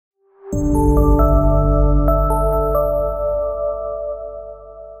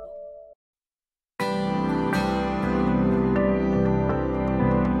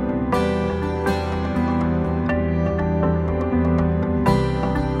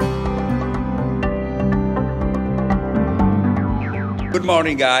Good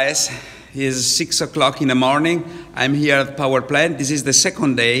morning, guys. It's 6 o'clock in the morning. I'm here at power plant. This is the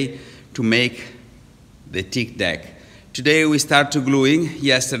second day to make the Teak deck. Today we start to gluing.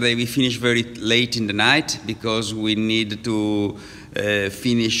 Yesterday we finished very late in the night because we need to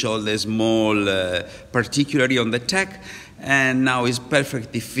finish all the small particularly on the deck, and now it's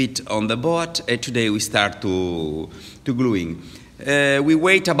perfectly fit on the boat, and today we start to gluing. We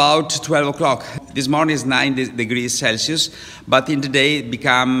wait about 12 o'clock. This morning is 9 degrees Celsius, but in the day it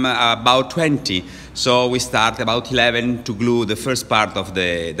become about 20. So we start about 11 to glue the first part of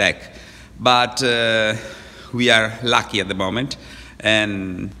the deck. But we are lucky at the moment,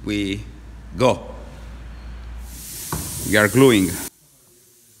 and we go. We are gluing.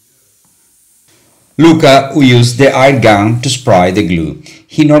 Luca who used the air gun to spray the glue.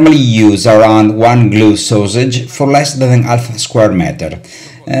 He normally uses around 1 glue sausage for less than half a square meter,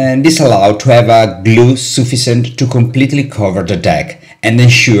 and this allows to have a glue sufficient to completely cover the deck and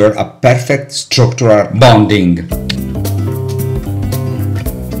ensure a perfect structural bonding.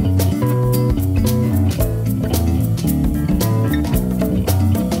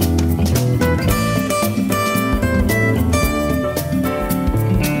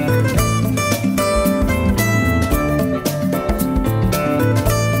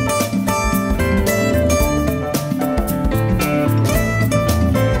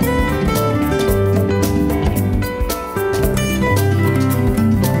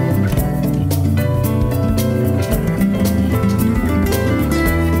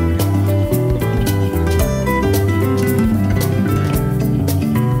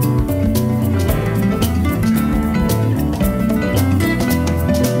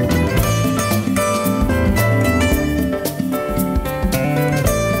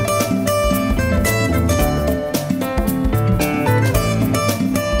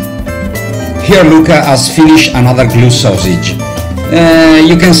 Here Luca has finished another glue sausage.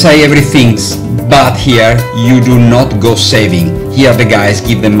 You can say everything, but here you do not go saving. Here the guys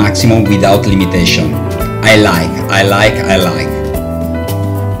give the maximum without limitation. I like.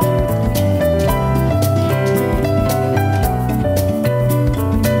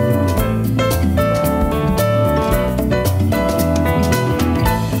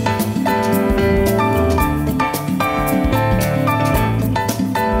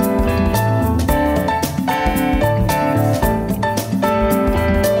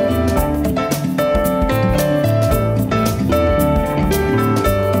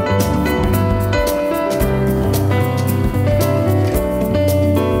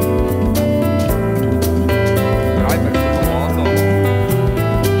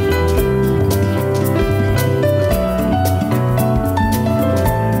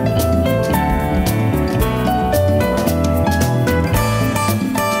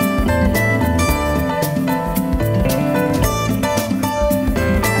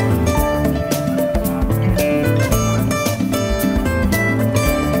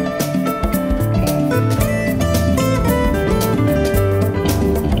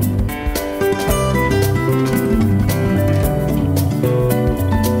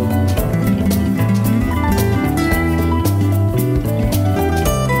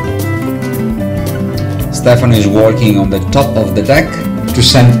 Stefano is working on the top of the deck to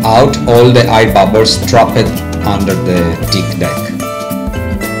send out all the air bubbles trapped under the Teak deck.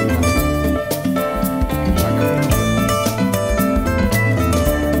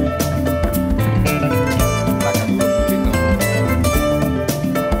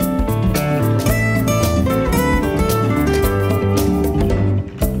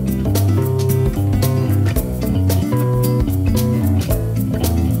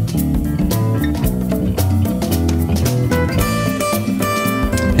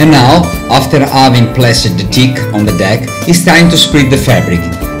 And now, after having placed the Teak on the deck, it's time to spread the fabric,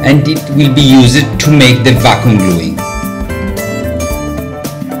 and it will be used to make the vacuum gluing.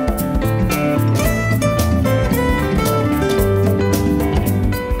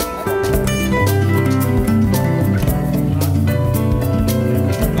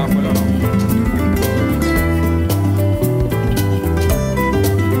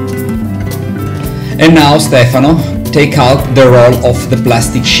 And now Stefano take out the roll of the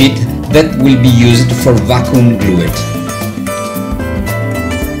plastic sheet that will be used for vacuum glue it.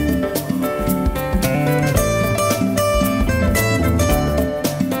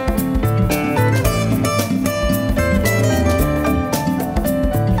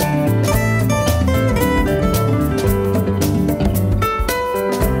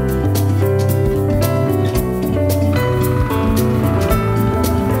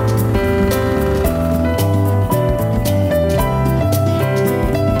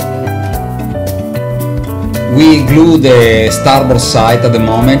 We glue the starboard side at the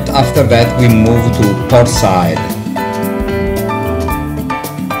moment, after that we move to port side.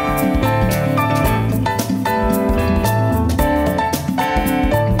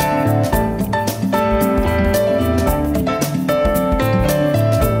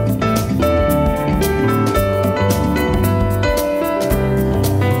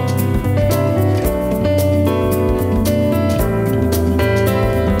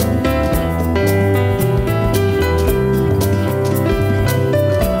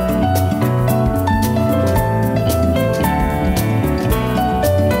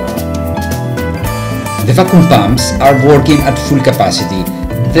 The vacuum pumps are working at full capacity.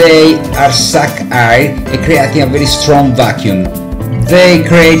 They are suck air and creating a very strong vacuum. They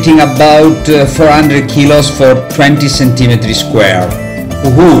creating about 400 kilos for 20 centimeters square.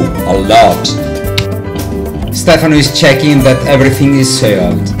 Woohoo, a lot! Stefano is checking that everything is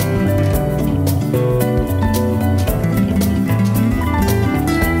sealed.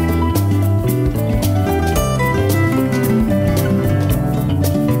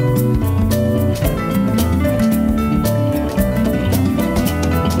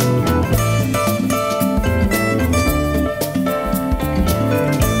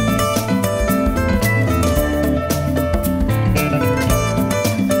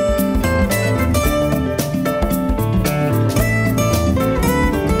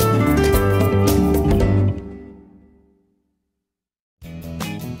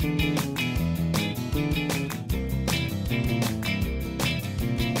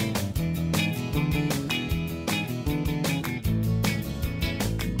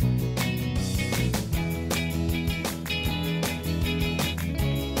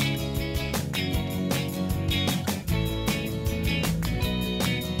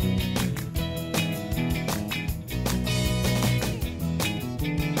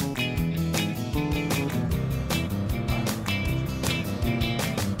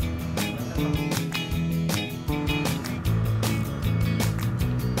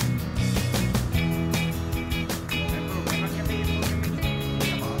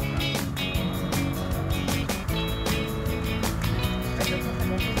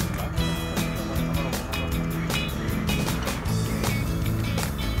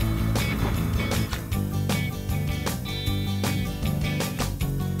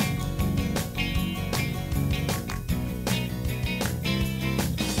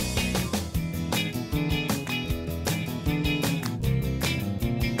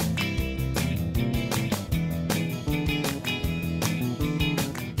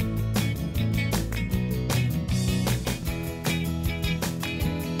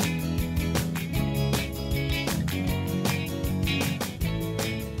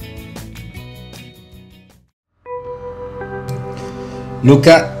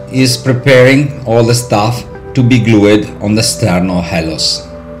 Luca is preparing all the stuff to be glued on the stern of ellös.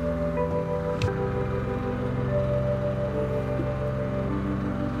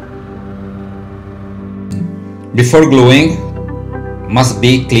 Before gluing, must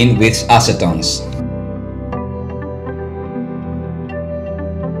be cleaned with acetons.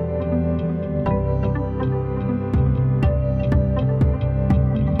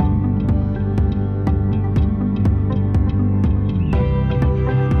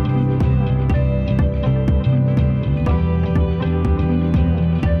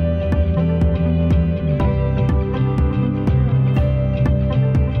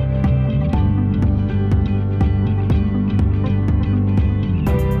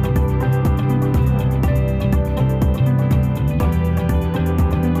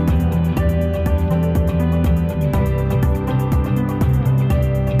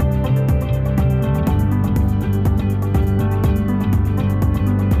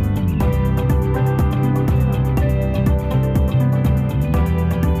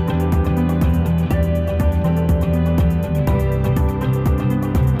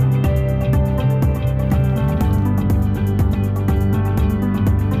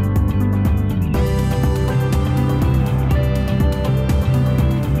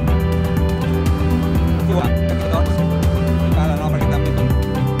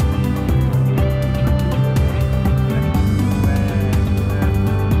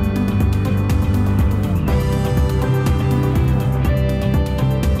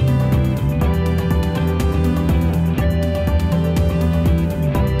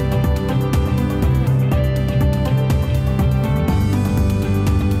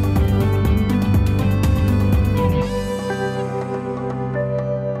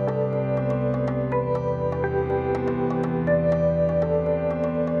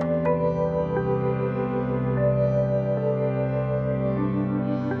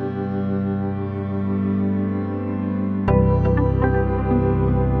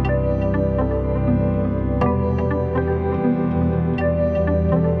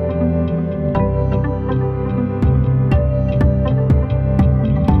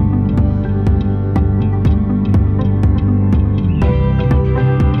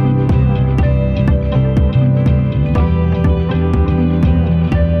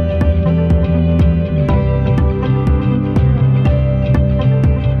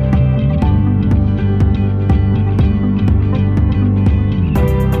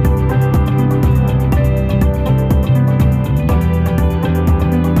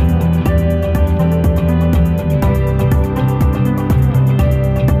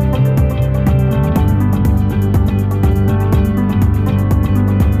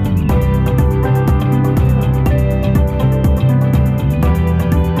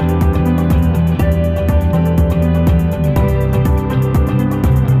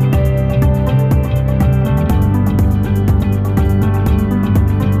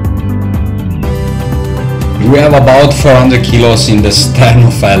 We have about 400 kilos in the stand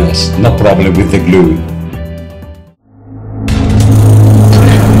of ellös, no problem with the glue.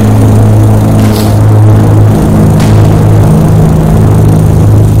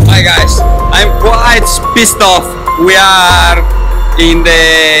 Hi guys, I'm quite pissed off. We are in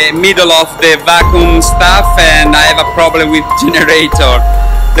the middle of the vacuum stuff and I have a problem with generator.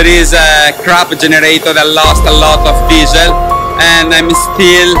 There is a crap generator that lost a lot of diesel and I'm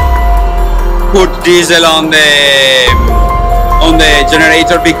still put diesel on the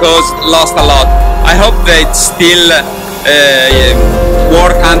generator because lost a lot. I hope that it still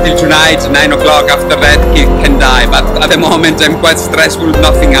work until tonight, 9 o'clock. After that it can die, but at the moment I'm quite stressful,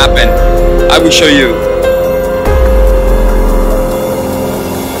 nothing happened. I will show you.